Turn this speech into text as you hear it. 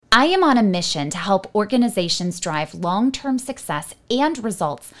I am on a mission to help organizations drive long-term success and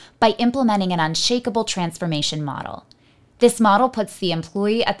results by implementing an unshakable transformation model. This model puts the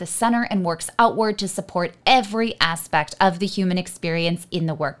employee at the center and works outward to support every aspect of the human experience in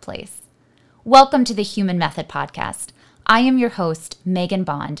the workplace. Welcome to the Human Method Podcast. I am your host, Megan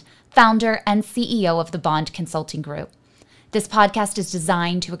Bond, founder and CEO of the Bond Consulting Group. This podcast is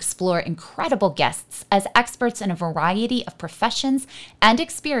designed to explore incredible guests as experts in a variety of professions and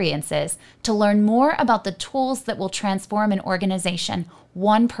experiences to learn more about the tools that will transform an organization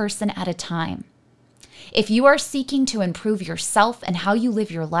one person at a time. If you are seeking to improve yourself and how you live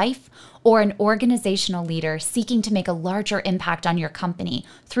your life, or an organizational leader seeking to make a larger impact on your company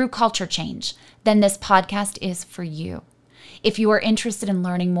through culture change, then this podcast is for you. If you are interested in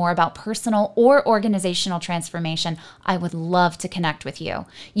learning more about personal or organizational transformation, I would love to connect with you.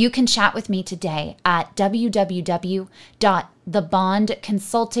 You can chat with me today at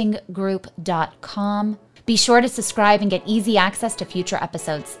www.thebondconsultinggroup.com. Be sure to subscribe and get easy access to future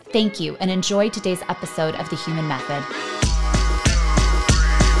episodes. Thank you, and enjoy today's episode of The Human Method.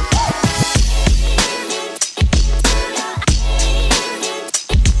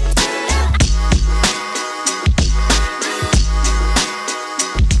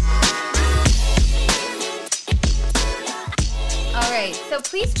 So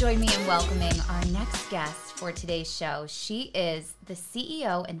please join me in welcoming our next guest for today's show. She is the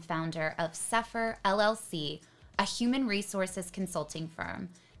CEO and founder of Zephyr LLC, a human resources consulting firm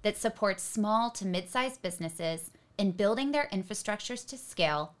that supports small to mid-sized businesses in building their infrastructures to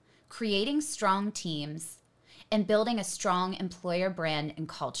scale, creating strong teams, and building a strong employer brand and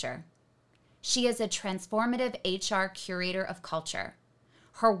culture. She is a transformative HR curator of culture.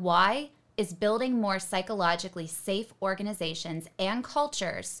 Her why is building more psychologically safe organizations and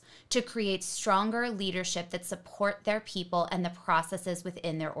cultures to create stronger leadership that support their people and the processes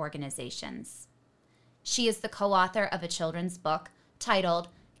within their organizations. She is the co-author of a children's book titled,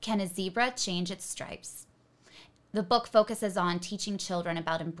 Can a Zebra Change Its Stripes? The book focuses on teaching children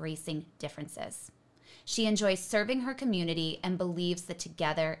about embracing differences. She enjoys serving her community and believes that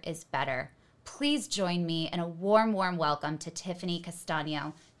together is better. Please join me in a warm welcome to Tiffany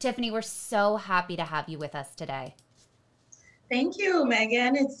Castagno. Tiffany, we're so happy to have you with us today. Thank you,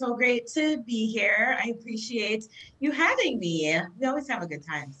 Megan. It's so great to be here. I appreciate you having me. We always have a good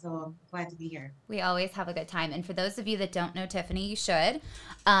time, so I'm glad to be here. We always have a good time. And for those of you that don't know Tiffany, you should.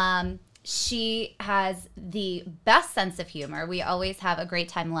 She has the best sense of humor. We always have a great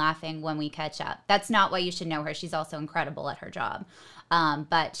time laughing when we catch up. That's not why you should know her. She's also incredible at her job.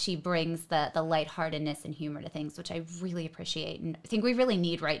 But she brings the lightheartedness and humor to things, which I really appreciate and I think we really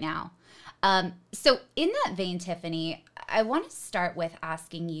need right now. So in that vein, Tiffany, I want to start with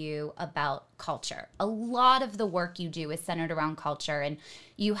asking you about culture. A lot of the work you do is centered around culture, and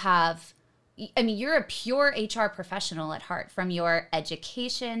you're a pure HR professional at heart, from your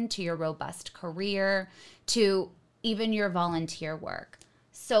education to your robust career to even your volunteer work.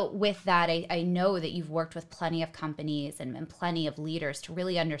 So with that, I know that you've worked with plenty of companies and plenty of leaders to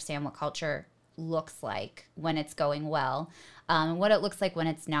really understand what culture looks like when it's going well, and what it looks like when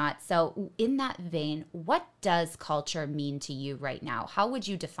it's not. So in that vein, what does culture mean to you right now? How would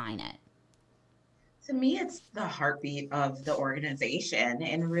you define it? To me, it's the heartbeat of the organization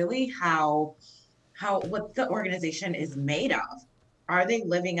and really how what the organization is made of. Are they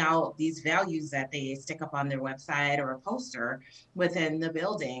living out these values that they stick up on their website or a poster within the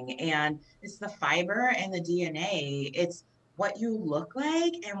building? And it's the fiber and the DNA. It's what you look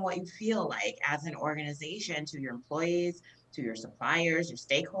like and what you feel like as an organization to your employees, to your suppliers, your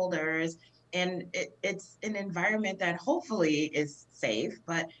stakeholders. And it's an environment that hopefully is safe,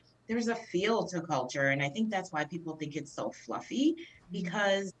 but there's a feel to culture. And I think that's why people think it's so fluffy,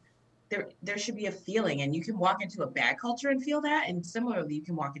 because there should be a feeling, and you can walk into a bad culture and feel that, and similarly you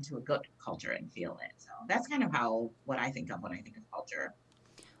can walk into a good culture and feel it. So that's kind of what I think of when I think of culture.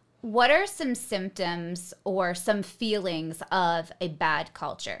 What are some symptoms or some feelings of a bad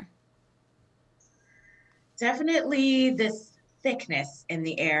culture? Definitely this thickness in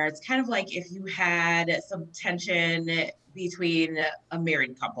the air. It's kind of like if you had some tension between a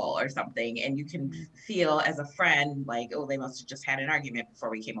married couple or something, and you can feel as a friend like, oh, they must have just had an argument before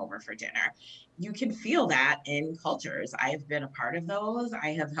we came over for dinner. You can feel that in cultures. I've been a part of those.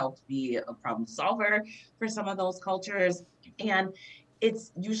 I have helped be a problem solver for some of those cultures. And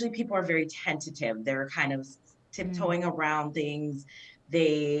it's usually people are very tentative. They're kind of tiptoeing around things.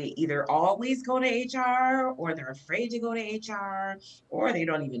 they either always go to HR, or they're afraid to go to HR, or they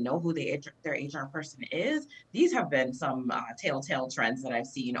don't even know who their HR person is. These have been some telltale trends that I've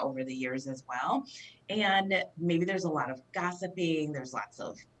seen over the years as well. And maybe there's a lot of gossiping, there's lots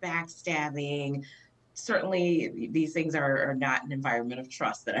of backstabbing. Certainly, these things are not an environment of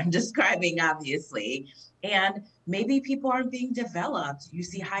trust that I'm describing, obviously. And maybe people aren't being developed. You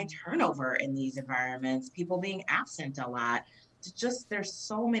see high turnover in these environments, people being absent a lot. It's just there's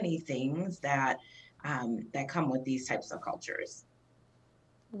so many things that come with these types of cultures.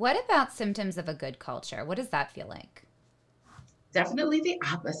 What about symptoms of a good culture? What does that feel like? Definitely the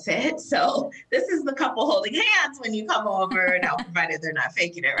opposite. So this is the couple holding hands when you come over, now provided they're not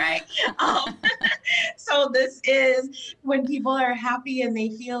faking it, right? Um, so this is when people are happy and they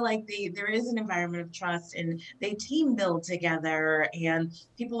feel like there is an environment of trust and they team build together and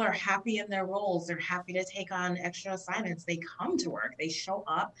people are happy in their roles. They're happy to take on extra assignments. They come to work, they show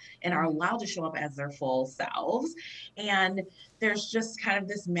up and are allowed to show up as their full selves. And there's just kind of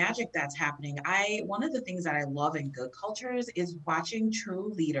this magic that's happening. One of the things that I love in good cultures is watching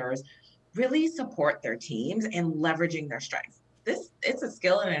true leaders really support their teams and leveraging their strengths. It's a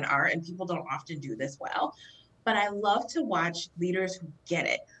skill and an art, and people don't often do this well. But I love to watch leaders who get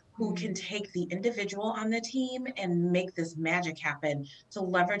it, who can take the individual on the team and make this magic happen to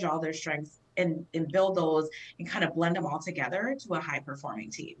leverage all their strengths and build those and kind of blend them all together to a high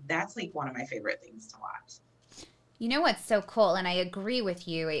performing team. That's like one of my favorite things to watch. You know what's so cool, and I agree with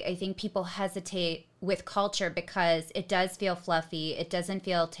you. I think people hesitate with culture because it does feel fluffy. It doesn't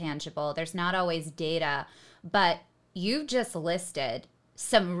feel tangible. There's not always data, but you've just listed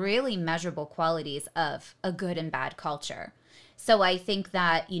some really measurable qualities of a good and bad culture. So I think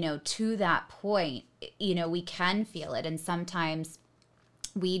that, to that point, we can feel it. And sometimes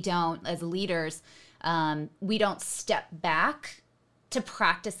we don't, as leaders, we don't step back to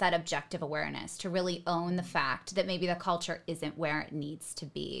practice that objective awareness, to really own the fact that maybe the culture isn't where it needs to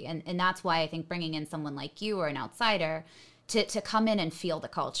be. And that's why I think bringing in someone like you or an outsider to come in and feel the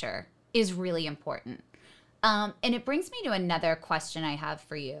culture is really important. And it brings me to another question I have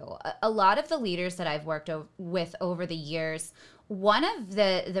for you. A lot of the leaders that I've worked with over the years, one of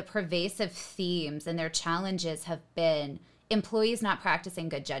the pervasive themes and their challenges have been employees not practicing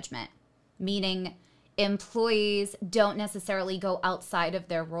good judgment, meaning employees don't necessarily go outside of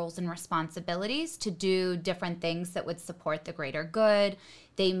their roles and responsibilities to do different things that would support the greater good.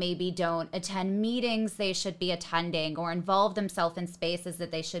 They maybe don't attend meetings they should be attending or involve themselves in spaces that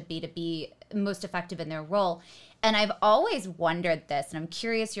they should be to be most effective in their role. And I've always wondered this, and I'm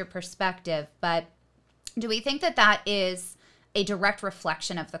curious your perspective, but do we think that that is a direct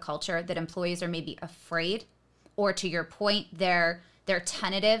reflection of the culture, that employees are maybe afraid, or to your point, they're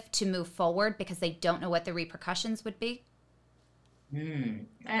tentative to move forward because they don't know what the repercussions would be?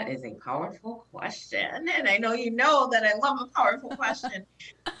 That is a powerful question. And I know you know that I love a powerful question.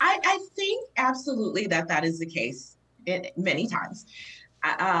 I think absolutely that is the case many times.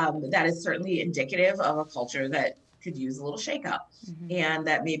 That is certainly indicative of a culture that could use a little shakeup and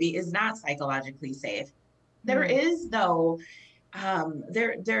that maybe is not psychologically safe. There is, though,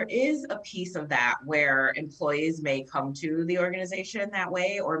 there is a piece of that where employees may come to the organization that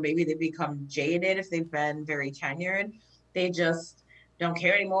way, or maybe they become jaded if they've been very tenured. They just don't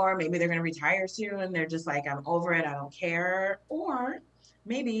care anymore. Maybe they're going to retire soon. They're just like, I'm over it. I don't care. Or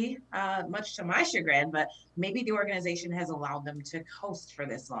maybe, much to my chagrin, but maybe the organization has allowed them to coast for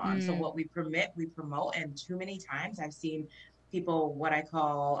this long. So what we permit, we promote. And too many times I've seen people, what I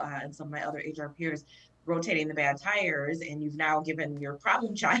call, and some of my other HR peers, rotating the bad tires, and you've now given your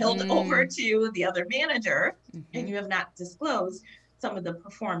problem child over to the other manager, and you have not disclosed some of the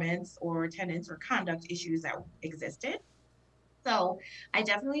performance or attendance or conduct issues that existed. So I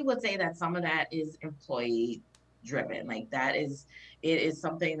definitely would say that some of that is employee driven. Like it is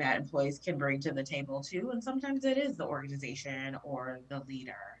something that employees can bring to the table too. And sometimes it is the organization or the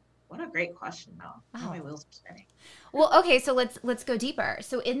leader. What a great question, though. Now my wheels are spinning. Well, okay, so let's go deeper.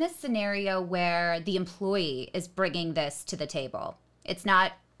 So in this scenario where the employee is bringing this to the table, it's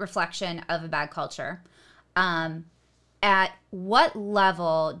not reflection of a bad culture. At what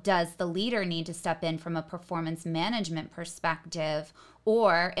level does the leader need to step in from a performance management perspective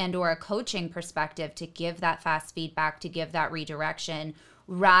or a coaching perspective to give that fast feedback, to give that redirection,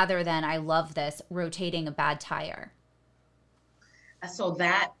 rather than, I love this, rotating a bad tire? So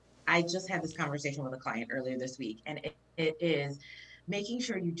that I just had this conversation with a client earlier this week, and it is making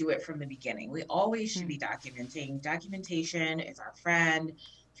sure you do it from the beginning. We always should be documenting. Documentation is our friend.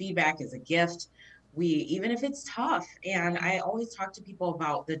 Feedback is a gift. Even if it's tough, and I always talk to people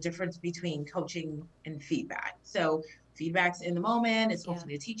about the difference between coaching and feedback. So feedback's in the moment. It's Yeah.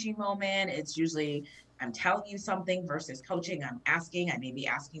 hopefully a teaching moment. It's usually I'm telling you something versus coaching. I'm asking, I may be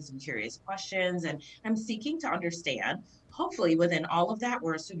asking some curious questions and I'm seeking to understand. Hopefully, within all of that,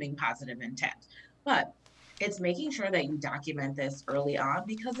 we're assuming positive intent. But it's making sure that you document this early on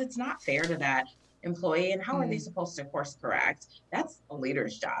because it's not fair to that employee. And how are they Mm. supposed to course correct? That's a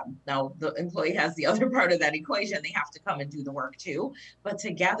leader's job. Now, the employee has the other part of that equation. They have to come and do the work too. But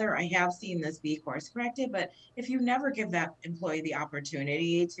together, I have seen this be course corrected. But if you never give that employee the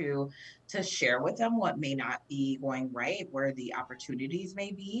opportunity to share with them what may not be going right, where the opportunities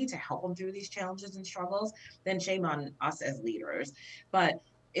may be to help them through these challenges and struggles, then shame on us as leaders. But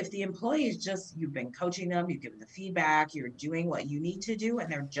if the employee is just, you've been coaching them, you've given the feedback, you're doing what you need to do,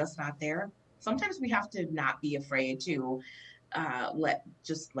 and they're just not there, sometimes we have to not be afraid to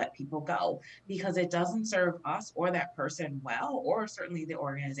let people go because it doesn't serve us or that person well, or certainly the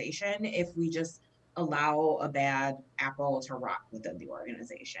organization, if we just allow a bad apple to rot within the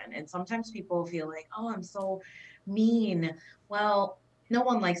organization. And sometimes people feel like, oh, I'm so mean. Well, no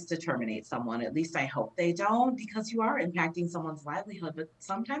one likes to terminate someone. At least I hope they don't, because you are impacting someone's livelihood. But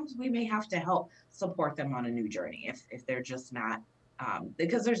sometimes we may have to help support them on a new journey if they're just not,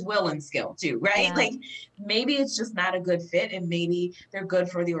 because there's will and skill too, right? Yeah. Like maybe it's just not a good fit and maybe they're good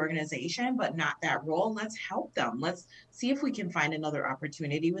for the organization, but not that role. Let's help them. Let's see if we can find another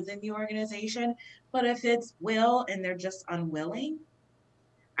opportunity within the organization. But if it's will and they're just unwilling,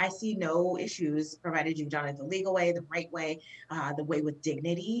 I see no issues provided you've done it the legal way, the right way, the way with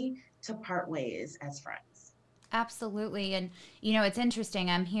dignity to part ways as friends. Absolutely. And, it's interesting.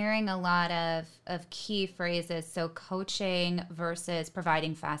 I'm hearing a lot of key phrases. So coaching versus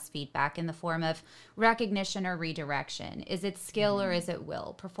providing fast feedback in the form of recognition or redirection. Is it skill or is it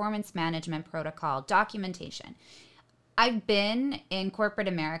will? Performance management protocol, documentation. I've been in corporate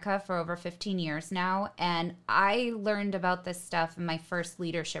America for over 15 years now, and I learned about this stuff in my first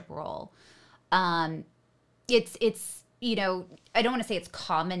leadership role. It's I don't want to say it's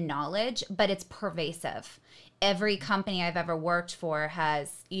common knowledge, but it's pervasive. Every company I've ever worked for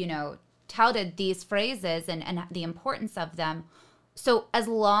has, touted these phrases and the importance of them. So as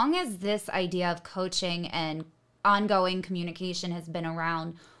long as this idea of coaching and ongoing communication has been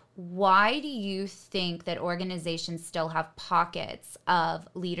around, why do you think that organizations still have pockets of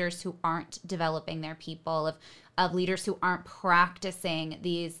leaders who aren't developing their people, of leaders who aren't practicing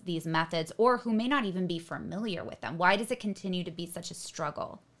these methods, or who may not even be familiar with them? Why does it continue to be such a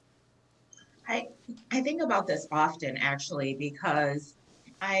struggle? I think about this often actually because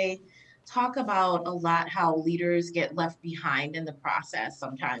I talk about a lot how leaders get left behind in the process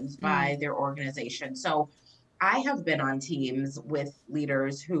sometimes Mm, by their organization. So I have been on teams with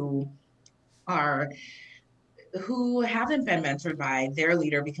leaders are who haven't been mentored by their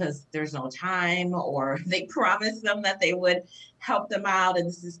leader because there's no time, or they promised them that they would help them out and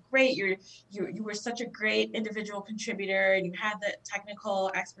this is great, you were such a great individual contributor and you had the technical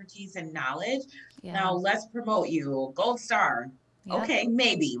expertise and knowledge. yeah. Now let's promote you gold star. Yep. Okay,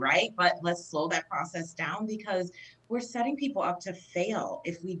 maybe, right? But let's slow that process down because we're setting people up to fail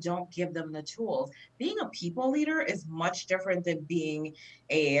if we don't give them the tools. Being a people leader is much different than being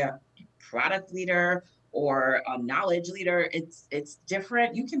a product leader or a knowledge leader. It's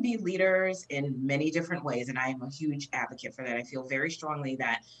different. You can be leaders in many different ways, and I am a huge advocate for that. I feel very strongly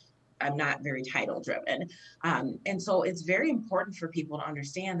that I'm not very title driven, and so it's very important for people to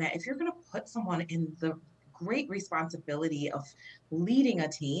understand that if you're going to put someone in the great responsibility of leading a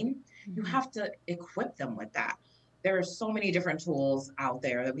team, you Mhm. have to equip them with that. There are so many different tools out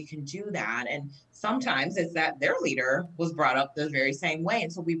there that we can do that. And sometimes it's that their leader was brought up the very same way.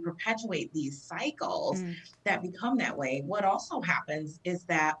 And so we perpetuate these cycles Mm, that become that way. What also happens is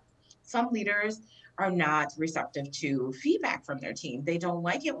that some leaders are not receptive to feedback from their team. They don't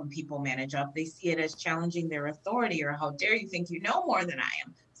like it when people manage up. They see it as challenging their authority, or how dare you think you know more than I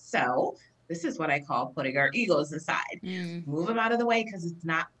am. So this is what I call putting our egos aside. mm. Move them out of the way because it's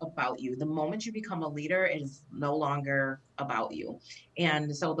not about you. The moment you become a leader, it is no longer about you.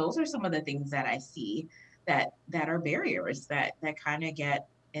 And so those are some of the things that I see that are barriers that kind of get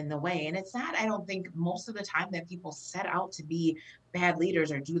in the way. And it's not, I don't think most of the time that people set out to be bad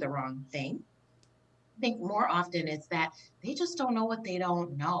leaders or do the wrong thing. I think more often it's that they just don't know what they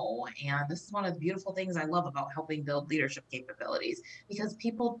don't know. And this is one of the beautiful things I love about helping build leadership capabilities, because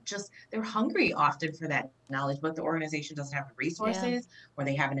people just, they're hungry often for that knowledge, but the organization doesn't have the Yeah. resources, or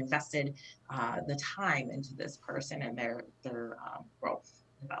they haven't invested the time into this person and their growth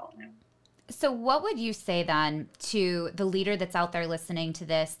development. So what would you say then to the leader that's out there listening to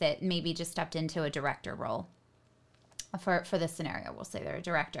this that maybe just stepped into a director role? For this scenario, we'll say they're a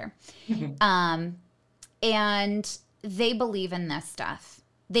director. And they believe in this stuff.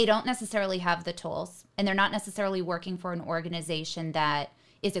 They don't necessarily have the tools, and they're not necessarily working for an organization that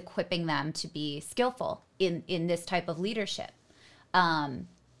is equipping them to be skillful in this type of leadership.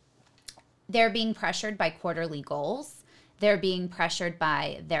 They're being pressured by quarterly goals. They're being pressured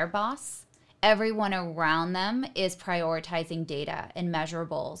by their boss. Everyone around them is prioritizing data and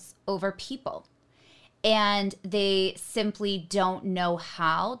measurables over people. And they simply don't know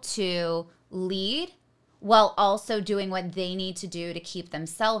how to lead while also doing what they need to do to keep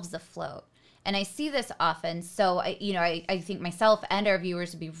themselves afloat. And I see this often. So, I think myself and our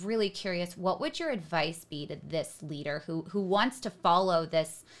viewers would be really curious, what would your advice be to this leader who wants to follow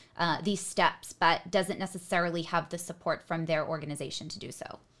these steps, but doesn't necessarily have the support from their organization to do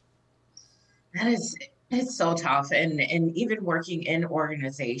so? It's so tough. And even working in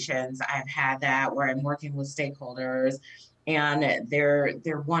organizations, I've had that where I'm working with stakeholders and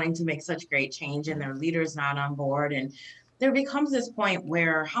they're wanting to make such great change and their leader's not on board. And there becomes this point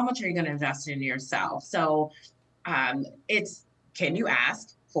where how much are you going to invest in yourself? So it's, can you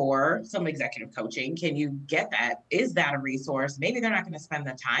ask for some executive coaching? Can you get that? Is that a resource? Maybe they're not going to spend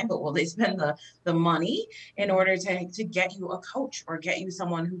the time, but will they spend the money in order to get you a coach or get you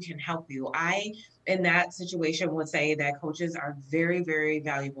someone who can help you? I, in that situation, would say that coaches are very, very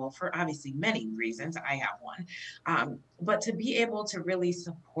valuable for obviously many reasons. I have one. But to be able to really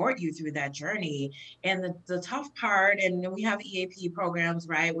support you through that journey. And the tough part, and we have EAP programs,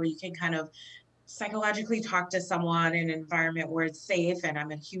 right, where you can kind of psychologically talk to someone in an environment where it's safe. And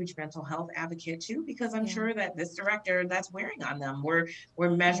I'm a huge mental health advocate too, because I'm sure that this director, that's wearing on them. We're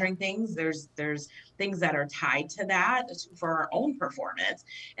measuring things. There's things that are tied to that for our own performance.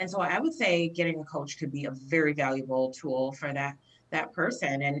 And so I would say getting a coach could be a very valuable tool for that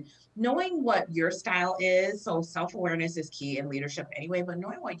person. And knowing what your style is, so self-awareness is key in leadership anyway, but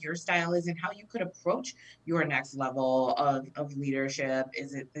knowing what your style is and how you could approach your next level of leadership.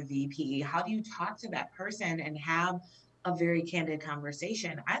 Is it the VP? How do you talk to that person and have a very candid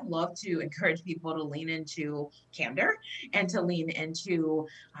conversation? I'd love to encourage people to lean into candor and to lean into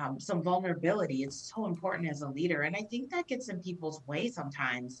some vulnerability. It's so important as a leader. And I think that gets in people's way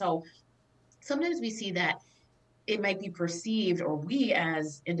sometimes. So sometimes we see that it might be perceived, or we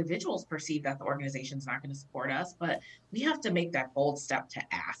as individuals perceive that the organization's not going to support us, but we have to make that bold step to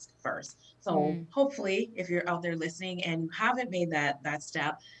ask first. So hopefully, if you're out there listening and you haven't made that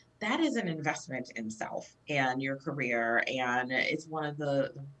step, that is an investment in self and your career. And it's one of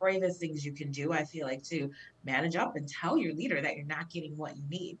the bravest things you can do, I feel like, to manage up and tell your leader that you're not getting what you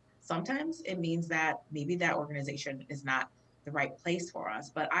need. Sometimes it means that maybe that organization is not the right place for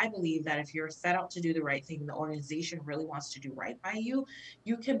us. But I believe that if you're set out to do the right thing, the organization really wants to do right by you,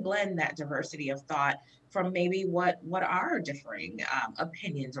 you can blend that diversity of thought from maybe what are differing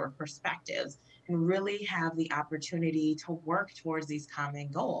opinions or perspectives, and really have the opportunity to work towards these common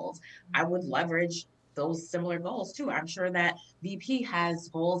goals. I would leverage those similar goals too. I'm sure that VP has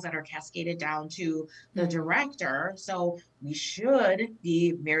goals that are cascaded down to the director. So we should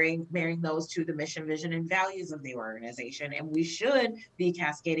be marrying those to the mission, vision, and values of the organization. And we should be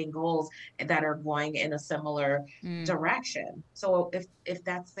cascading goals that are going in a similar direction. So if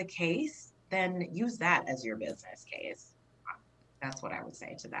that's the case, then use that as your business case. That's what I would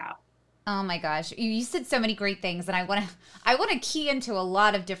say to that. Oh my gosh, you said so many great things, and I want to key into a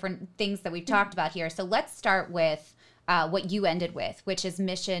lot of different things that we've talked about here. So let's start with what you ended with, which is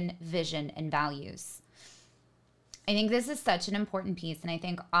mission, vision, and values. I think this is such an important piece, and I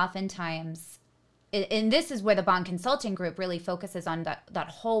think oftentimes, and this is where the Bond Consulting Group really focuses on that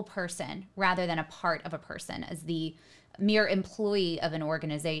whole person rather than a part of a person as the mere employee of an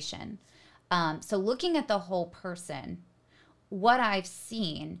organization. So looking at the whole person, what I've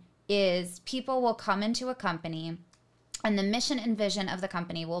seen is people will come into a company and the mission and vision of the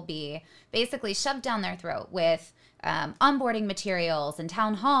company will be basically shoved down their throat with onboarding materials and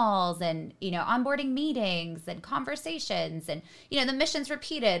town halls and, onboarding meetings and conversations. And, the mission's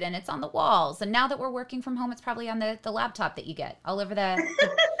repeated and it's on the walls. And now that we're working from home, it's probably on the laptop that you get all over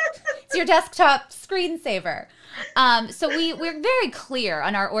it's your desktop screensaver. So we're very clear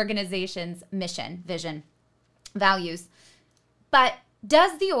on our organization's mission, vision, values. But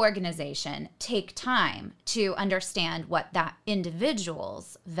does the organization take time to understand what that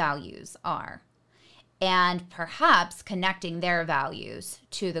individual's values are? And perhaps connecting their values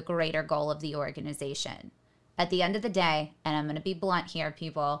to the greater goal of the organization. At the end of the day, and I'm going to be blunt here,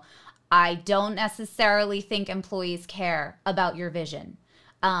 people, I don't necessarily think employees care about your vision.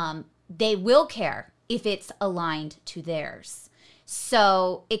 They will care if it's aligned to theirs.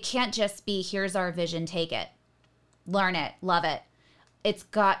 So it can't just be, here's our vision, take it, learn it, love it. It's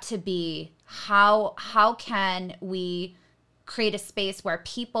got to be, how can we create a space where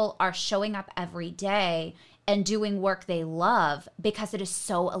people are showing up every day and doing work they love because it is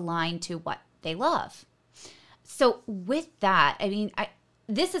so aligned to what they love. So with that, I mean,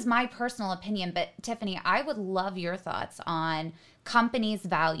 this is my personal opinion, but Tiffany, I would love your thoughts on companies'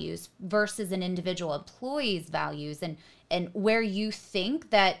 values versus an individual employee's values, and where you think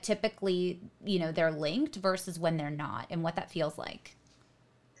that typically, they're linked versus when they're not, and what that feels like.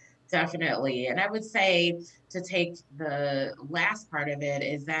 Definitely. And I would say, to take the last part of it,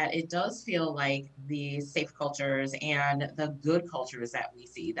 is that it does feel like the safe cultures and the good cultures that we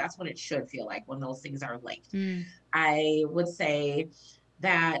see. That's what it should feel like when those things are linked. Mm, I would say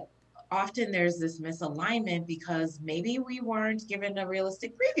that often there's this misalignment because maybe we weren't given a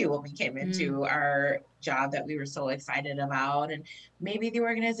realistic preview when we came mm, into our job that we were so excited about. And maybe the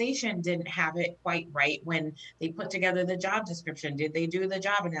organization didn't have it quite right when they put together the job description. Did they do the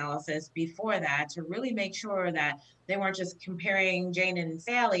job analysis before that to really make sure that they weren't just comparing Jane and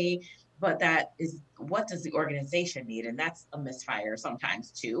Sally, but that is, what does the organization need? And that's a misfire sometimes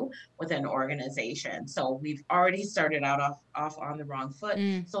too within an organization. So we've already started out off on the wrong foot.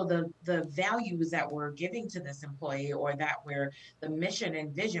 mm. So the values that we're giving to this employee, or that we're the mission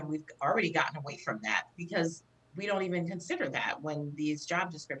and vision, we've already gotten away from that because we don't even consider that when these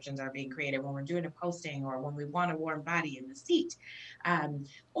job descriptions are being created, when we're doing a posting, or when we want a warm body in the seat. Um,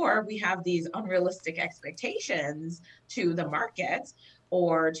 or we have these unrealistic expectations to the market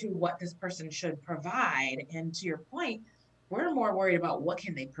or to what this person should provide. And to your point, we're more worried about what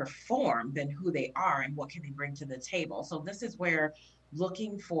can they perform than who they are and what can they bring to the table. So this is where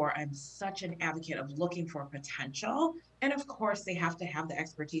I'm such an advocate of looking for potential. And of course, they have to have the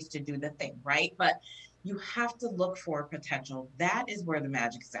expertise to do the thing, right? But you have to look for potential. That is where the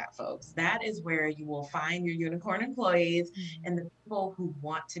magic is at, folks. That is where you will find your unicorn employees Mm. and the people who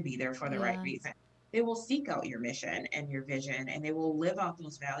want to be there for the right Yeah. reason. They will seek out your mission and your vision, and they will live out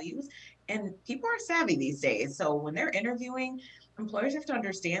those values. And people are savvy these days. So when they're interviewing, employers have to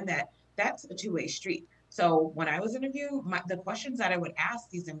understand that that's a two-way street. So when I was interviewing, the questions that I would ask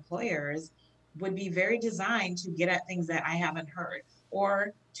these employers would be very designed to get at things that I haven't heard,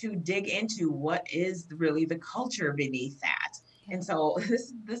 or to dig into what is really the culture beneath that. Yeah. And so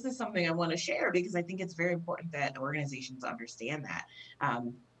this is something I want to share because I think it's very important that organizations understand that.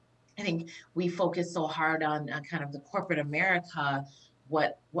 I think we focus so hard on kind of the corporate America,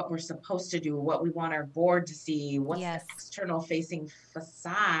 what we're supposed to do, what we want our board to see, what's the Yes. external facing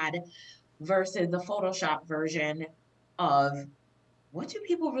facade versus the Photoshop version of what do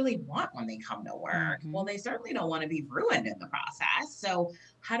people really want when they come to work? Mm-hmm. Well, they certainly don't want to be ruined in the process. So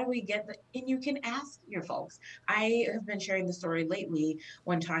how do we get the, and you can ask your folks. I have been sharing the story lately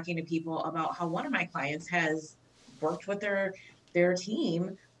when talking to people about how one of my clients has worked with their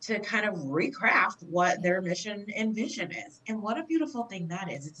team to kind of recraft what their mission and vision is. And what a beautiful thing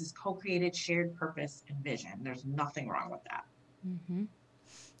that is. It's this co-created shared purpose and vision. There's nothing wrong with that. Mm-hmm.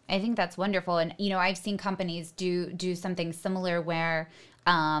 I think that's wonderful. And, I've seen companies do something similar where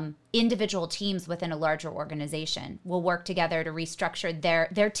individual teams within a larger organization will work together to restructure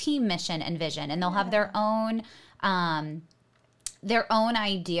their team mission and vision. And they'll have their own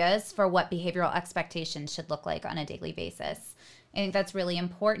ideas for what behavioral expectations should look like on a daily basis. I think that's really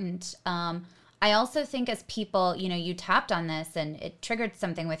important. I also think as people, you tapped on this and it triggered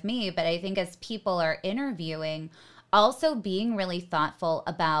something with me, but I think as people are interviewing, also being really thoughtful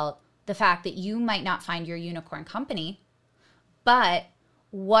about the fact that you might not find your unicorn company, but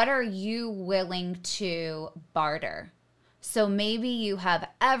what are you willing to barter? So maybe you have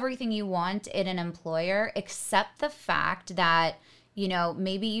everything you want in an employer except the fact that,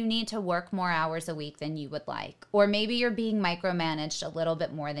 maybe you need to work more hours a week than you would like, or maybe you're being micromanaged a little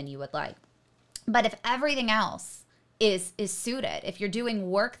bit more than you would like. But if everything else is suited, if you're doing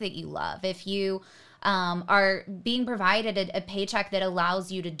work that you love, if you are being provided a paycheck that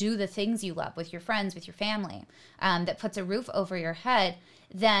allows you to do the things you love with your friends, with your family, that puts a roof over your head,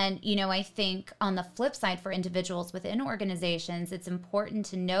 then, I think on the flip side for individuals within organizations, it's important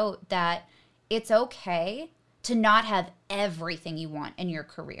to note that it's okay to not have everything you want in your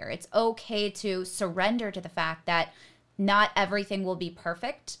career. It's okay to surrender to the fact that not everything will be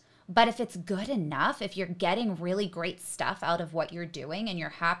perfect. But if it's good enough, if you're getting really great stuff out of what you're doing and you're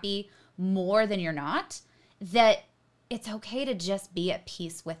happy more than you're not, that it's okay to just be at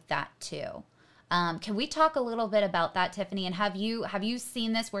peace with that too. Can we talk a little bit about that, Tiffany? And have you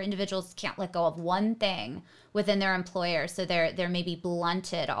seen this where individuals can't let go of one thing within their employer, so they're maybe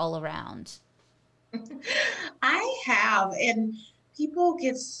blunted all around? I have, and people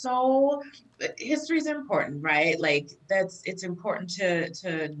get so, history is important, right? Like it's important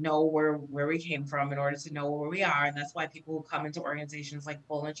to know where we came from in order to know where we are. And that's why people who come into organizations like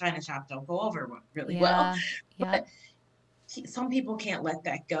Bull and China Shop don't go over really well. Yeah. But Yep. some people can't let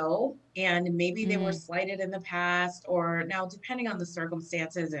that go. And maybe they were Mm. slighted in the past, or now, depending on the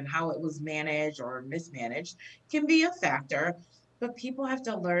circumstances and how it was managed or mismanaged, can be a factor. But people have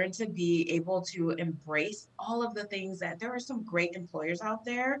to learn to be able to embrace all of the things that there are some great employers out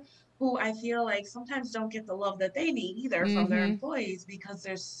there who I feel like sometimes don't get the love that they need either from their Mm-hmm. employees because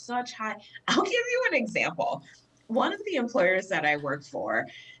there's such high. I'll give you an example. One of the employers that I work for,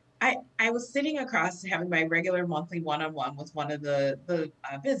 I was sitting across having my regular monthly one-on-one with one of the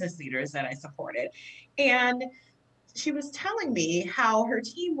business leaders that I supported, and she was telling me how her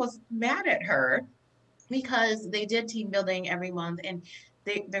team was mad at her because they did team building every month, and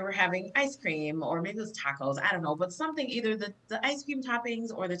they were having ice cream, or maybe it was tacos, I don't know, but something, either the ice cream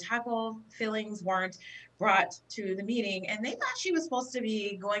toppings or the taco fillings weren't brought to the meeting, and they thought she was supposed to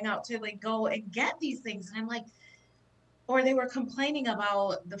be going out to like go and get these things, and I'm like, or they were complaining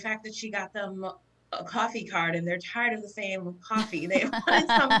about the fact that she got them a coffee card and they're tired of the same coffee. They wanted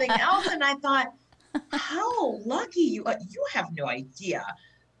something else. And I thought, how lucky you are. You have no idea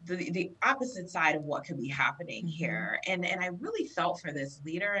the opposite side of what could be happening Mm-hmm. here. And I really felt for this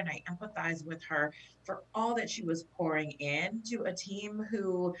leader, and I empathized with her for all that she was pouring into a team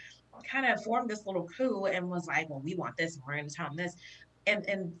who kind of formed this little coup and was like, well, we want this, and we're going to tell them this. And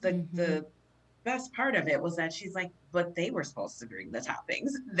Mm-hmm. the best part of it was that she's like, but they were supposed to bring the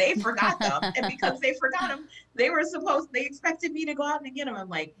toppings. They forgot them. And because they forgot them, they expected me to go out and get them. I'm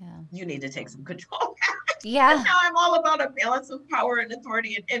like, Yeah. you need to take some control back. And Yeah. now I'm all about a balance of power and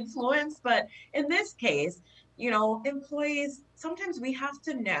authority and influence. But in this case, employees, sometimes we have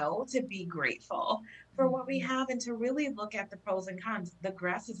to know to be grateful for what we Mm-hmm. have and to really look at the pros and cons. The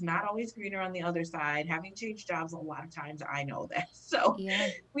grass is not always greener on the other side. Having changed jobs a lot of times, I know that. So Yeah.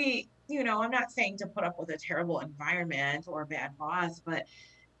 I'm not saying to put up with a terrible environment or a bad boss, but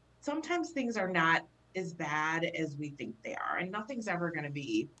sometimes things are not as bad as we think they are. And nothing's ever going to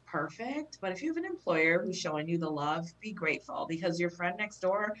be perfect. But if you have an employer who's showing you the love, be grateful, because your friend next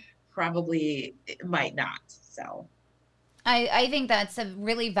door probably might not. So, I think that's a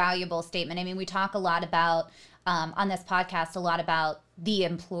really valuable statement. I mean, we talk a lot about, on this podcast, a lot about the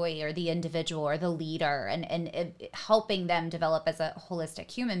employee or the individual or the leader, and helping them develop as a holistic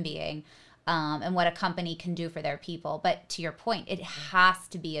human being, and what a company can do for their people. But to your point, it has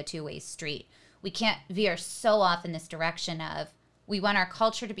to be a two-way street. We can't veer so off in this direction of, we want our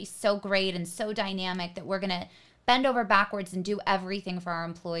culture to be so great and so dynamic that we're going to bend over backwards and do everything for our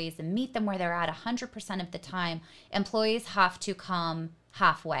employees and meet them where they're at 100% of the time. Employees have to come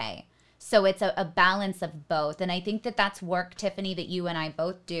halfway. So it's a balance of both. And I think that that's work, Tiffany, that you and I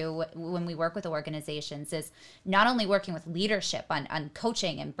both do when we work with organizations, is not only working with leadership on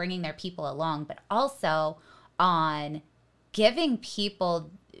coaching and bringing their people along, but also on giving people,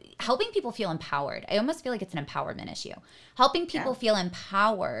 helping people feel empowered. I almost feel like it's an empowerment issue. Helping yeah. people feel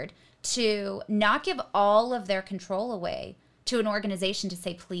empowered to not give all of their control away to an organization to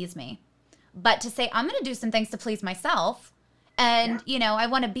say, please me, but to say, I'm going to do some things to please myself. Yeah. And, I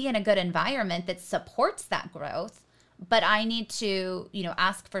want to be in a good environment that supports that growth, but I need to,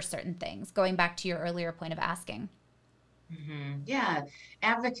 ask for certain things, going back to your earlier point of asking. Yeah,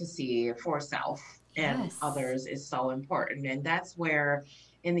 advocacy for self and Yes. others is so important. And that's where,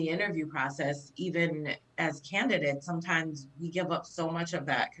 in the interview process, even as candidates, sometimes we give up so much of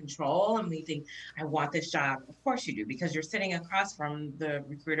that control and we think, I want this job. Of course you do, because you're sitting across from the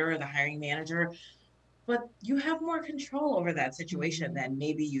recruiter or the hiring manager, but you have more control over that situation Mm-hmm. than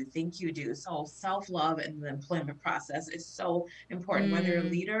maybe you think you do. So self-love in the employment process is so important, whether you're a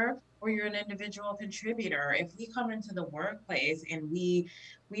Mm, leader or you're an individual contributor. If we come into the workplace and we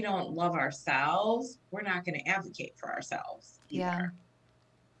don't love ourselves, we're not going to advocate for ourselves yeah. either.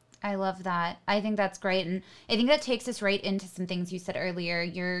 I love that. I think that's great. And I think that takes us right into some things you said earlier.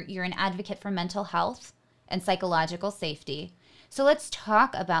 You're an advocate for mental health and psychological safety. So let's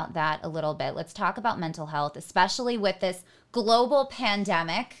talk about that a little bit. Let's talk about mental health, especially with this global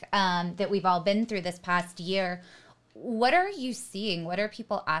pandemic, that we've all been through this past year. What are you seeing? What are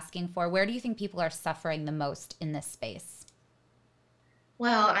people asking for? Where do you think people are suffering the most in this space?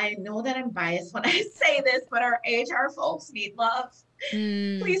 Well, I know that I'm biased when I say this, but our HR folks need love.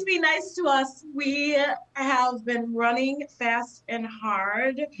 Mm, Please be nice to us. We have been running fast and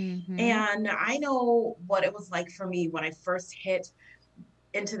hard. mm-hmm. And I know what it was like for me when I first hit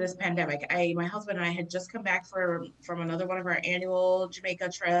into this pandemic. My husband and I had just come back from another one of our annual Jamaica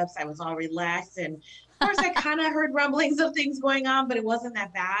trips. I was all relaxed, and of course, I kind of heard rumblings of things going on, but it wasn't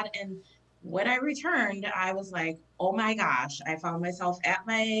that bad. And when I returned, I was like, oh my gosh, I found myself at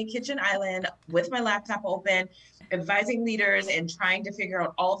my kitchen island with my laptop open, advising leaders and trying to figure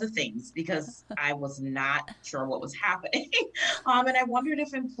out all the things because I was not sure what was happening. And I wondered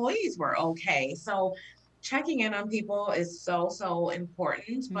if employees were okay. So checking in on people is so, so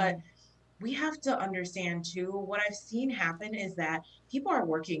important. But Mm, we have to understand too, what I've seen happen is that people are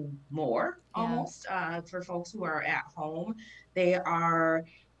working more yeah. almost for folks who are at home. They are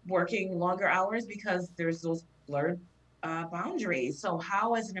working longer hours because there's those blurred boundaries. So,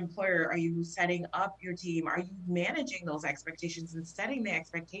 how, as an employer, are you setting up your team? Are you managing those expectations and setting the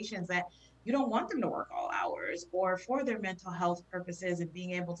expectations that you don't want them to work all hours or for their mental health purposes and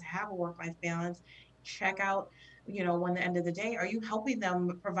being able to have a work life balance? Check out, when the end of the day, are you helping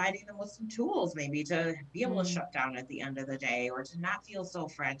them, providing them with some tools maybe to be able to Mm, shut down at the end of the day or to not feel so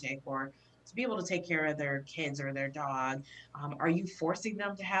frantic or to be able to take care of their kids or their dog? Are you forcing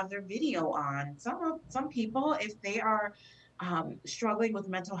them to have their video on? Some people, if they are struggling with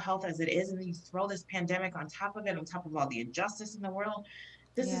mental health as it is, and then you throw this pandemic on top of it, on top of all the injustice in the world,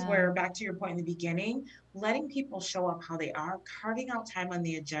 this is yeah. where, back to your point in the beginning, letting people show up how they are, carving out time on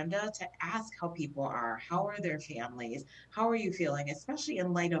the agenda to ask how people are, how are their families, how are you feeling, especially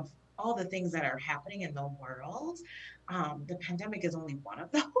in light of all the things that are happening in the world. The pandemic is only one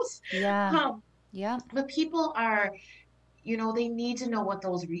of those. Yeah. Um, Yeah. but people are, they need to know what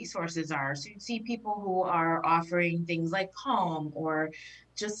those resources are. So you see people who are offering things like Calm or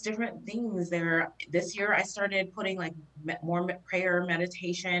just different things there. This year, I started putting like more prayer,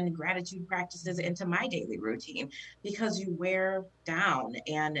 meditation, gratitude practices into my daily routine because you wear down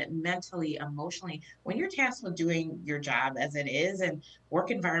and mentally, emotionally, when you're tasked with doing your job as it is, and work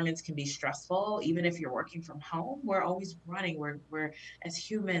environments can be stressful, even if you're working from home, we're always running. We're as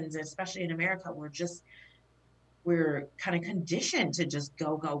humans, especially in America, we're kind of conditioned to just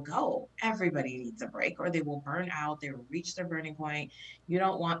go, go, go. Everybody needs a break or they will burn out. They will reach their burning point. You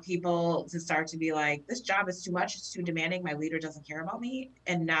don't want people to start to be like, this job is too much. It's too demanding. My leader doesn't care about me.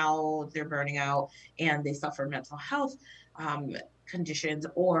 And now they're burning out and they suffer mental health um, conditions,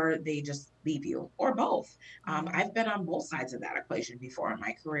 or they just leave you, or both. Yeah. I've been on both sides of that equation before in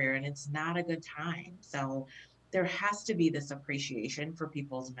my career, and it's not a good time. So there has to be this appreciation for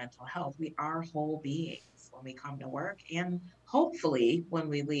people's mental health. We are whole beings when we come to work and hopefully when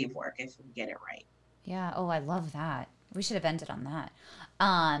we leave work if we get it right. Yeah. Oh, I love that. We should have ended on that.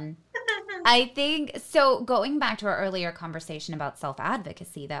 Um, I think so. Going back to our earlier conversation about self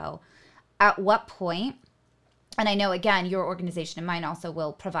advocacy, though, at what point, and I know again, your organization and mine also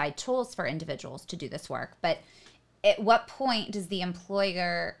will provide tools for individuals to do this work, but at what point does the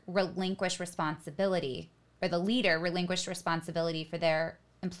employer relinquish responsibility or the leader relinquish responsibility for their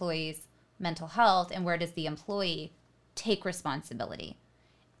employees' mental health? And where does the employee take responsibility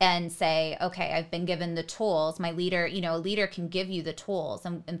and say, okay, I've been given the tools. My leader, a leader can give you the tools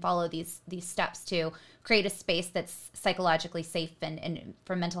and follow these steps to create a space that's psychologically safe and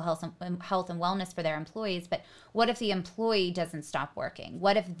for mental health and wellness for their employees. But what if the employee doesn't stop working?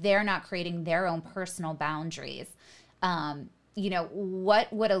 What if they're not creating their own personal boundaries?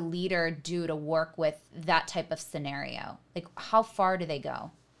 What would a leader do to work with that type of scenario? Like, how far do they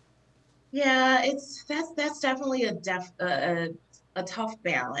go? Yeah, that's definitely a tough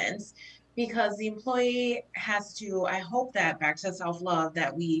balance because the employee has to, I hope that, back to self-love,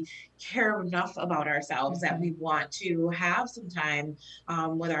 that we care enough about ourselves that Mm-hmm. we want to have some time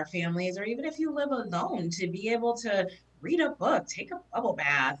with our families, or even if you live alone, to be able to read a book, take a bubble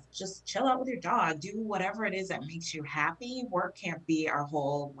bath, just chill out with your dog, do whatever it is that makes you happy. Work can't be our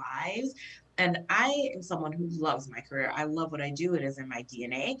whole lives. And I am someone who loves my career. I love what I do. It is in my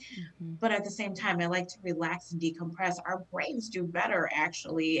DNA, Mm-hmm. but at the same time, I like to relax and decompress. Our brains do better,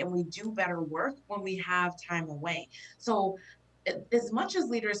 actually, and we do better work when we have time away. So, as much as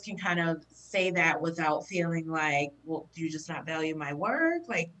leaders can kind of say that without feeling like, well, do you just not value my work?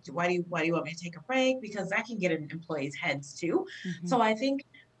 Like, why do you want me to take a break? Because that can get in employees' heads too. Mm-hmm. So I think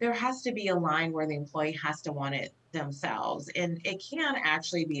there has to be a line where the employee has to want it themselves, and it can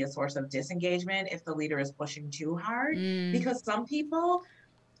actually be a source of disengagement if the leader is pushing too hard, Mm, because some people,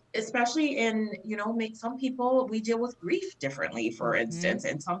 especially in, make some people, we deal with grief differently, for mm-hmm. instance,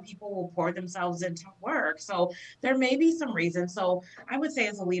 and some people will pour themselves into work. So there may be some reason. So I would say,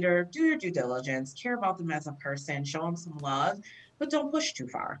 as a leader, do your due diligence, care about them as a person, show them some love, but don't push too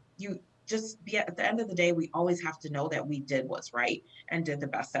far. You just be at the end of the day, we always have to know that we did what's right and did the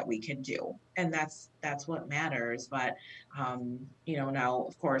best that we can do. And that's what matters. But now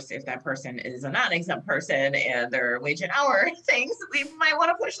of course, if that person is a non-exempt person and they're wage and hour things, we might want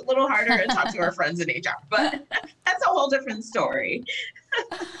to push a little harder and talk to our friends in HR. But that's a whole different story.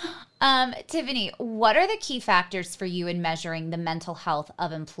 Tiffany, what are the key factors for you in measuring the mental health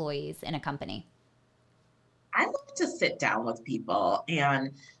of employees in a company? I love to sit down with people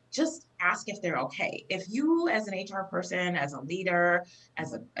and just ask if they're okay. If you, as an HR person, as a leader,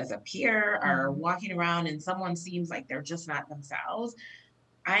 as a peer, are walking around and someone seems like they're just not themselves,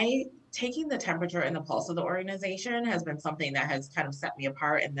 I taking the temperature and the pulse of the organization has been something that has kind of set me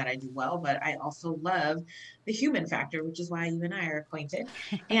apart and that I do well. But I also love the human factor, which is why you and I are acquainted.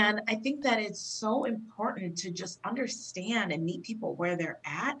 And I think that it's so important to just understand and meet people where they're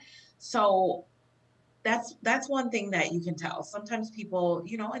at. So that's one thing that you can tell. Sometimes people,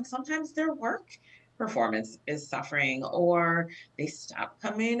 and sometimes their work performance is suffering, or they stop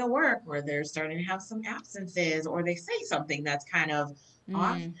coming to work, or they're starting to have some absences, or they say something that's kind of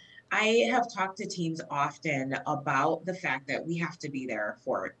off. I have talked to teams often about the fact that we have to be there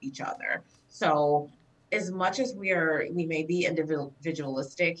for each other. So as much as we may be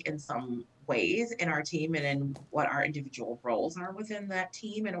individualistic in some ways in our team and in what our individual roles are within that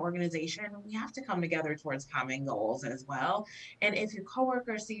team and organization, we have to come together towards common goals as well. And if your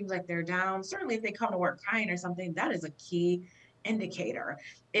coworker seems like they're down, certainly if they come to work crying or something, that is a key indicator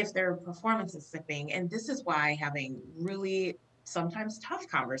if their performance is slipping. And this is why having really sometimes tough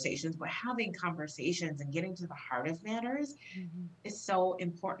conversations, but having conversations and getting to the heart of matters is so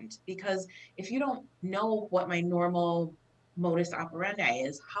important. Because if you don't know what my normal modus operandi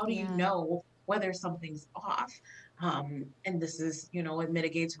is, how do you know whether something's off? And this is, it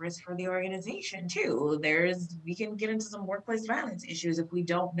mitigates risk for the organization too. We can get into some workplace violence issues if we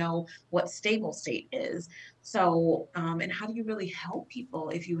don't know what stable state is. So, and how do you really help people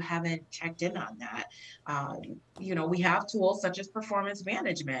if you haven't checked in on that? We have tools such as performance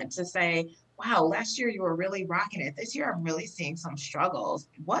management to say, wow, last year you were really rocking it. This year I'm really seeing some struggles.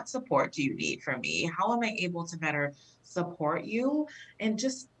 What support do you need from me? How am I able to better support you? And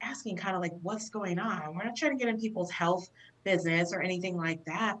just asking kind of like, what's going on? We're not trying to get in people's health business or anything like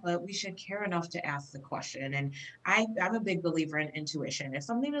that, but we should care enough to ask the question. And I'm a big believer in intuition. If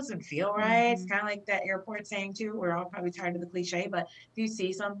something doesn't feel right, it's kind of like that airport saying too, we're all probably tired of the cliche, but if you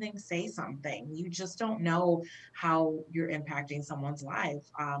see something, say something. You just don't know how you're impacting someone's life.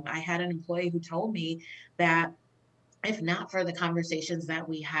 I had an employee who told me that if not for the conversations that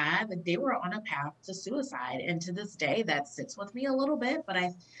we had, that they were on a path to suicide. And to this day, that sits with me a little bit, but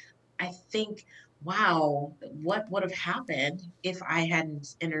I think, wow, what would have happened if I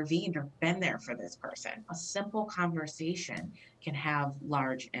hadn't intervened or been there for this person? A simple conversation can have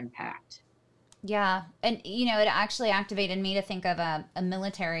large impact. Yeah. And, it actually activated me to think of a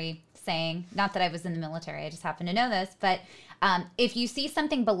military saying, not that I was in the military, I just happen to know this, but if you see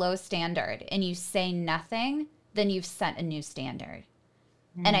something below standard and you say nothing, then you've set a new standard.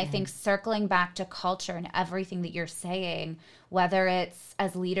 And I think circling back to culture and everything that you're saying, whether it's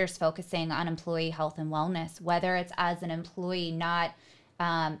as leaders focusing on employee health and wellness, whether it's as an employee not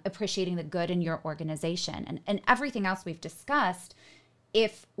appreciating the good in your organization and everything else we've discussed,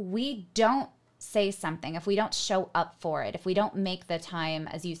 if we don't say something, if we don't show up for it, if we don't make the time,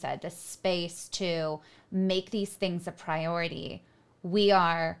 as you said, the space to make these things a priority, we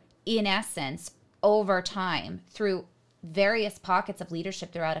are, in essence, over time, through various pockets of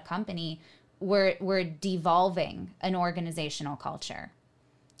leadership throughout a company, we're devolving an organizational culture.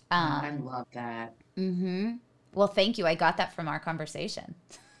 I love that. Well, thank you. I got that from our conversation.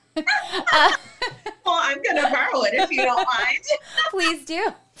 Well, I'm going to borrow it if you don't mind. Please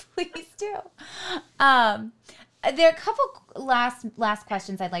do. Please do. There are a couple last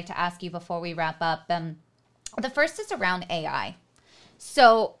questions I'd like to ask you before we wrap up. The first is around AI.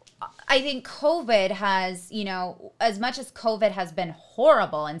 So I think COVID has, as much as COVID has been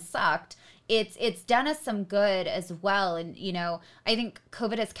horrible and sucked, it's done us some good as well. And, I think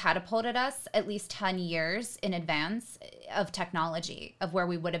COVID has catapulted us at least 10 years in advance of technology, of where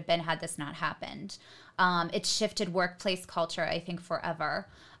we would have been had this not happened. It's shifted workplace culture, I think, forever.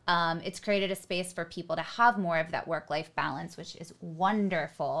 It's created a space for people to have more of that work-life balance, which is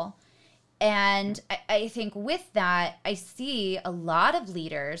wonderful. And I think with that, I see a lot of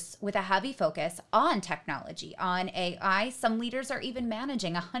leaders with a heavy focus on technology, on AI. Some leaders are even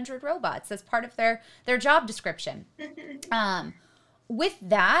managing 100 robots as part of their job description. With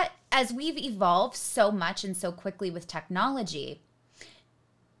that, as we've evolved so much and so quickly with technology,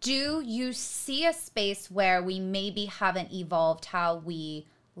 do you see a space where we maybe haven't evolved how we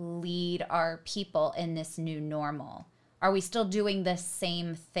lead our people in this new normal? Are we still doing the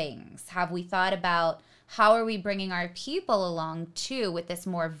same things? Have we thought about how are we bringing our people along too with this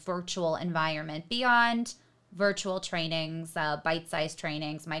more virtual environment beyond virtual trainings, bite-sized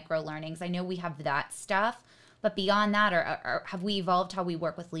trainings, micro learnings? I know we have that stuff, but beyond that, or have we evolved how we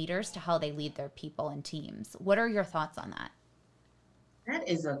work with leaders to how they lead their people and teams? What are your thoughts on that? That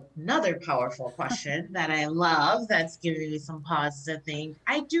is another powerful question that I love. That's giving me some pause to think.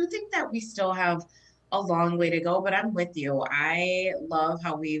 I do think that we still have a long way to go, but I'm with you. I love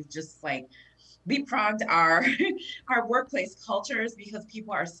how we've just like leapfrogged our our workplace cultures because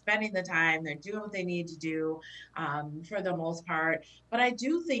people are spending the time, they're doing what they need to do for the most part. But I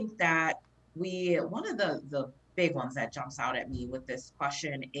do think that one of the big ones that jumps out at me with this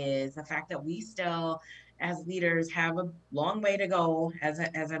question is the fact that we still as leaders have a long way to go as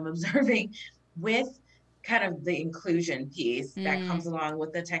I'm observing with kind of the inclusion piece that Mm, comes along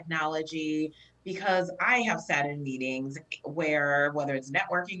with the technology, because I have sat in meetings where whether it's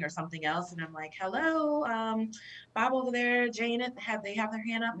networking or something else, and I'm like, hello, Bob over there, Jane, they have their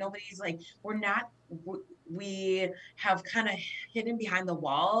hand up? Nobody's like, we're not, we have kind of hidden behind the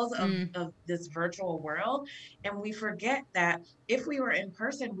walls mm, of this virtual world. And we forget that if we were in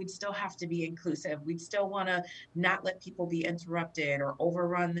person, we'd still have to be inclusive. We'd still want to not let people be interrupted or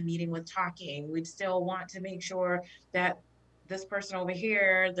overrun the meeting with talking. We'd still want to make sure that this person over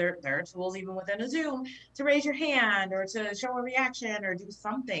here, there are tools even within a Zoom to raise your hand or to show a reaction or do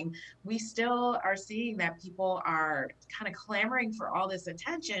something. We still are seeing that people are kind of clamoring for all this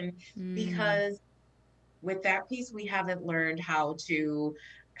attention mm. because with that piece, we haven't learned how to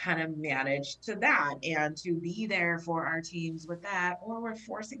kind of manage to that and to be there for our teams with that, or we're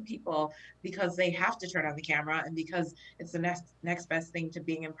forcing people because they have to turn on the camera and because it's the next best thing to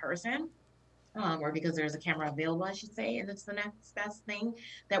being in person, or because there's a camera available, I should say, and it's the next best thing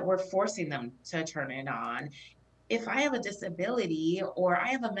that we're forcing them to turn it on. If I have a disability or I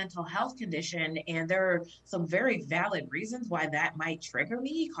have a mental health condition, and there are some very valid reasons why that might trigger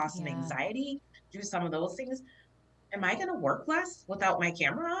me, cause some Yeah. anxiety, do some of those things, am I going to work less without my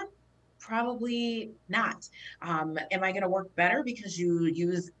camera on? Probably not. Am I going to work better because you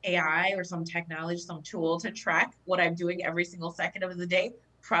use AI or some technology, some tool to track what I'm doing every single second of the day?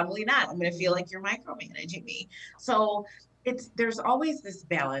 Probably not. I'm going to feel Mm. like you're micromanaging me. So there's always this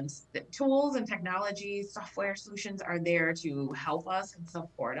balance. The tools and technology, software solutions are there to help us and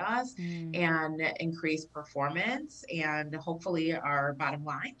support us Mm. and increase performance and hopefully our bottom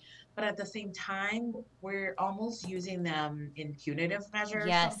line. But at the same time, we're almost using them in punitive measures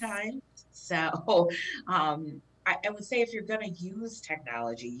Yes. sometimes. So I would say if you're going to use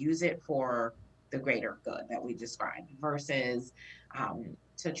technology, use it for the greater good that we described versus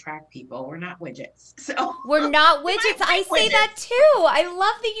to track people. We're not widgets. So We're not we widgets. might I break say that widgets. too. I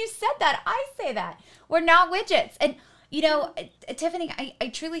love that you said that. I say that. We're not widgets. And, you know, Tiffany, I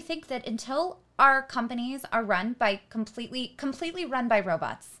truly think that until our companies are run by completely run by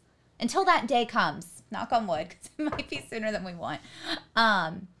robots, until that day comes, knock on wood, because it might be sooner than we want,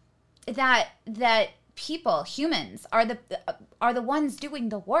 um, that people, humans, are the ones doing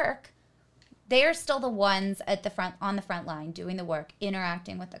the work. They are still the ones at the front, on the front line, doing the work,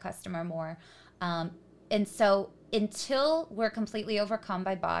 interacting with the customer more. Um, and so until we're completely overcome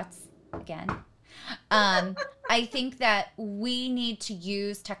by bots, again, um, I think that we need to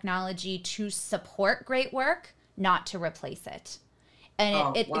use technology to support great work, not to replace it. And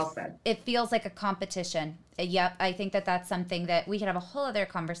Oh, well said. it feels like a competition. Yep, I think that that's something that we could have a whole other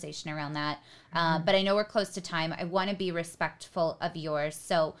conversation around that. But I know we're close to time. I want to be respectful of yours.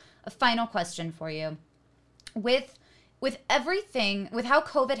 So, a final question for you: with everything, with how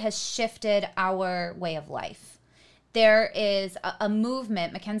COVID has shifted our way of life, there is a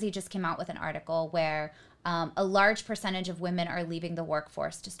movement. Mackenzie just came out with an article where a large percentage of women are leaving the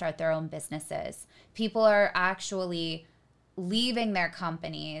workforce to start their own businesses. People are actually leaving their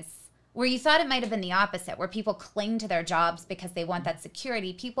companies, where you thought it might have been the opposite, where people cling to their jobs because they want that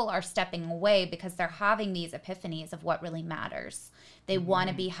security. People are stepping away because they're having these epiphanies of what really matters. They want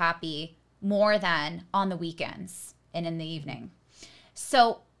to be happy more than on the weekends and in the evening.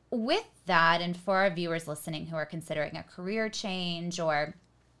 So with that, and for our viewers listening who are considering a career change or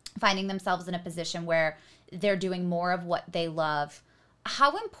finding themselves in a position where they're doing more of what they love,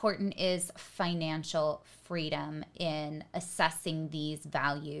 how important is financial freedom in assessing these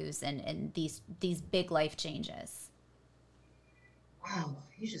values and these big life changes? Wow,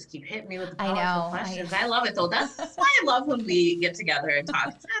 you just keep hitting me with the I powerful know. I questions. I love it though. That's why I love when we get together and talk.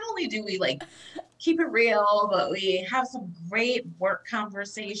 It's not only do we like keep it real, but we have some great work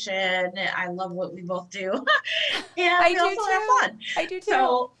conversation. I love what we both do. And I we do also have too. fun. I do too.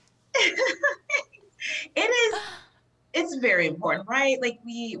 So it is it's very important, right? Like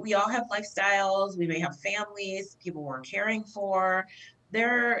we all have lifestyles, we may have families, people we're caring for.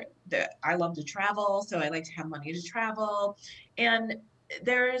 I love to travel, so I like to have money to travel. And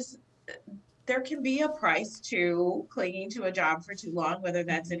there's there can be a price to clinging to a job for too long, whether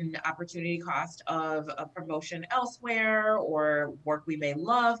that's Mhm. an opportunity cost of a promotion elsewhere or work we may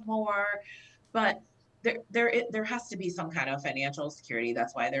love more. But there has to be some kind of financial security.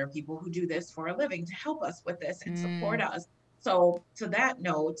 That's why there are people who do this for a living to help us with this and support Mm, us. So to that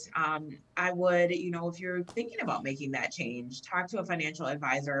note, I would, if you're thinking about making that change, talk to a financial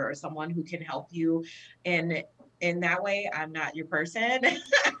advisor or someone who can help you in in that way. I'm not your person.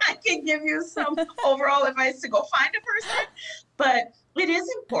 I can give you some overall advice to go find a person, but it is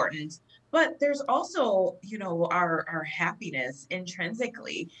important. But there's also, our happiness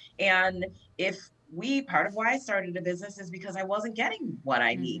intrinsically. And if part of why I started a business is because I wasn't getting what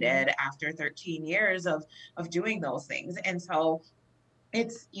I mhm. needed after 13 years of doing those things. And so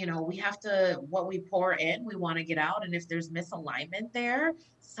it's, we have to, what we pour in, we want to get out. And if there's misalignment there,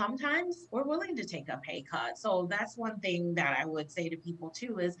 sometimes we're willing to take a pay cut. So that's one thing that I would say to people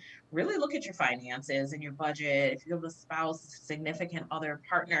too is really look at your finances and your budget. If you have a spouse, significant other,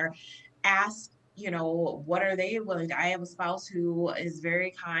 partner, ask, what are they willing to? I have a spouse who is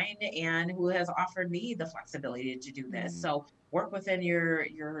very kind and who has offered me the flexibility to do this. Mm, So work within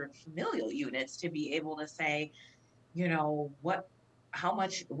your familial units to be able to say, what how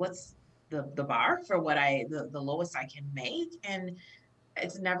much what's the bar for what the lowest I can make. And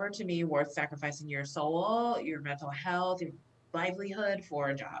it's never to me worth sacrificing your soul, your mental health, your livelihood for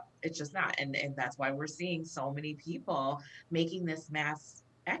a job. It's just not. And that's why we're seeing so many people making this mass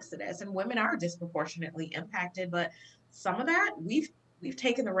exodus, and women are disproportionately impacted. But some of that we've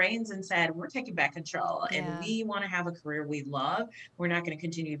taken the reins and said we're taking back control and yeah. we want to have a career we love. We're not going to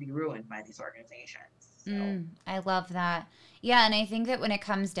continue to be ruined by these organizations. So I love that. Yeah, and I think that when it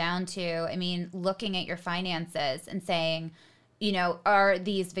comes down to, I mean, looking at your finances and saying, are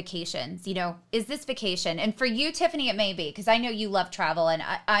these vacations? Is this vacation? And for you, Tiffany, it may be because I know you love travel, and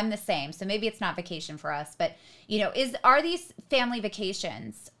I'm the same. So maybe it's not vacation for us, but are these family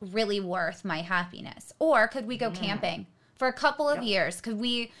vacations really worth my happiness? Or could we go mm, camping for a couple of yep. years? Could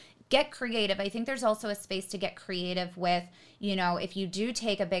we get creative? I think there's also a space to get creative with, if you do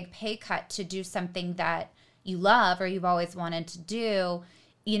take a big pay cut to do something that you love or you've always wanted to do,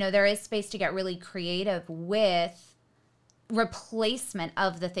 there is space to get really creative with replacement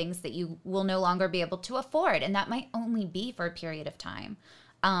of the things that you will no longer be able to afford. And that might only be for a period of time.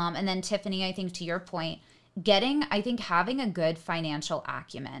 And then, Tiffany, I think to your point, having a good financial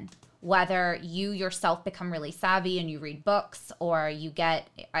acumen, whether you yourself become really savvy and you read books or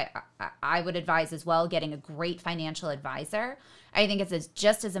I would advise as well getting a great financial advisor. I think it's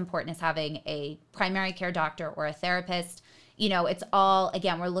just as important as having a primary care doctor or a therapist. It's all,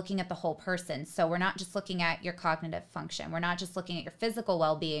 again, we're looking at the whole person. So we're not just looking at your cognitive function. We're not just looking at your physical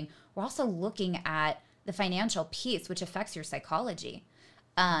well-being. We're also looking at the financial piece, which affects your psychology.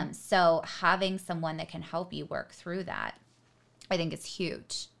 So having someone that can help you work through that, I think is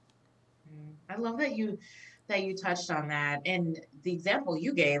huge. I love that you touched on that, and the example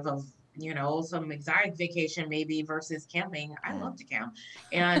you gave of some exotic vacation maybe versus camping. I Yeah. love to camp,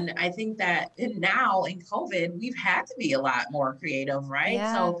 and I think that now in COVID we've had to be a lot more creative, right?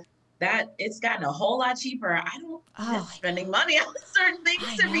 Yeah. So that it's gotten a whole lot cheaper. I don't Oh, miss spending money on certain things.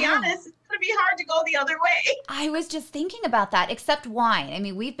 I To be know. honest, it's gonna be hard to go the other way. I was just thinking about that, except wine. I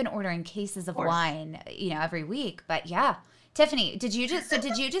mean, we've been ordering cases Of of course. wine, every week. But yeah, Tiffany, did you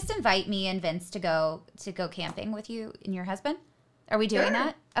just invite me and Vince to go camping with you and your husband? Are we doing Sure,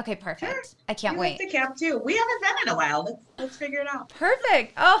 that? Okay, sure. perfect. I We can't like wait. to camp too. We haven't been in a while. Let's figure it out.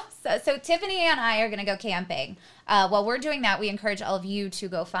 Perfect. Oh, so Tiffany and I are going to go camping. While we're doing that, we encourage all of you to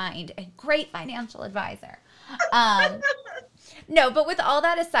go find a great financial advisor. Um, no, but with all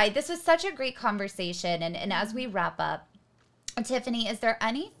that aside, this was such a great conversation. And as we wrap up, Tiffany, is there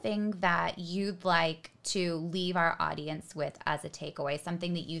anything that you'd like to leave our audience with as a takeaway?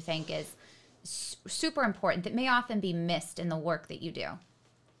 Something that you think is super important that may often be missed in the work that you do?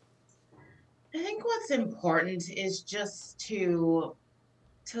 I think what's important is just to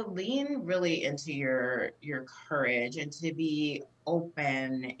lean really into your courage and to be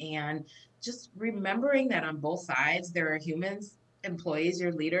open, and just remembering that on both sides there are humans, employees,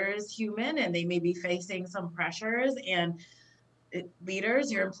 your leaders human, and they may be facing some pressures. And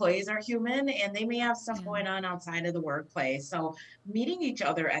leaders, your employees are human and they may have stuff Yeah. going on outside of the workplace. So meeting each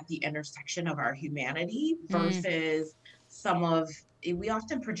other at the intersection of our humanity Mm. versus we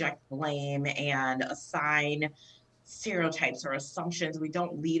often project blame and assign stereotypes or assumptions. We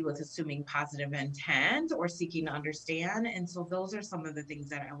don't lead with assuming positive intent or seeking to understand. And so those are some of the things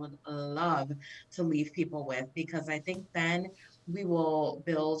that I would love to leave people with, because I think then we will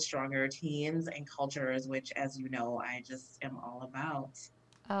build stronger teams and cultures, which, as you know, I just am all about.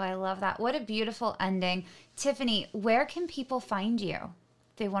 Oh, I love that. What a beautiful ending. Tiffany, where can people find you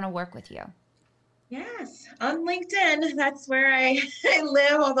if they want to work with you? Yes, on LinkedIn. That's where I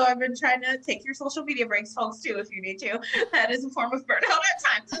live, although I've been trying to take your social media breaks, folks, too, if you need to. That is a form of burnout at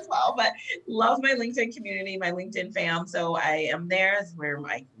times as well, but love my LinkedIn community, my LinkedIn fam. So I am there. Is where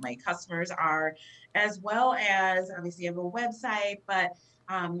my customers are, as well as obviously I have a website, but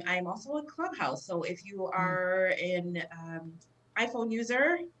I'm also a Clubhouse. So if you Mm. are an iPhone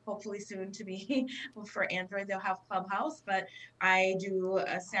user, hopefully soon to be for Android, they'll have Clubhouse, but I do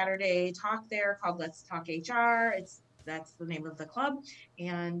a Saturday talk there called Let's Talk HR. That's the name of the club.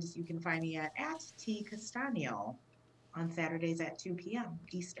 And you can find me at T Castagno on Saturdays at 2 p.m.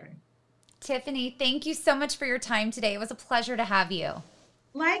 Eastern. Tiffany, thank you so much for your time today. It was a pleasure to have you.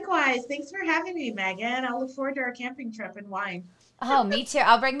 Likewise, thanks for having me, Megan. I'll look forward to our camping trip and wine. Oh, me too.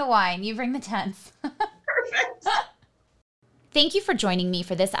 I'll bring the wine. You bring the tents. Perfect. Thank you for joining me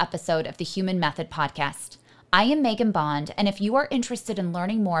for this episode of the Human Method Podcast. I am Megan Bond, and if you are interested in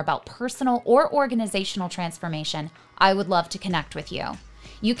learning more about personal or organizational transformation, I would love to connect with you.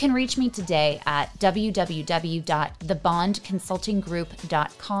 You can reach me today at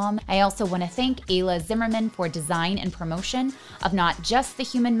www.thebondconsultinggroup.com. I also want to thank Ayla Zimmerman for design and promotion of not just the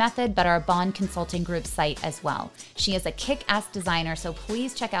Human Method, but our Bond Consulting Group site as well. She is a kick-ass designer, so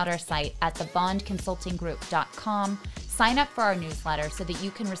please check out our site at thebondconsultinggroup.com. Sign up for our newsletter so that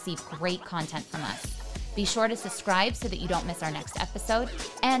you can receive great content from us. Be sure to subscribe so that you don't miss our next episode.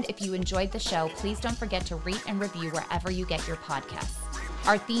 And if you enjoyed the show, please don't forget to rate and review wherever you get your podcasts.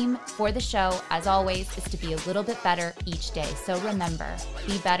 Our theme for the show, as always, is to be a little bit better each day. So remember,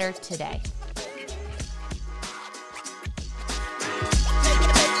 be better today.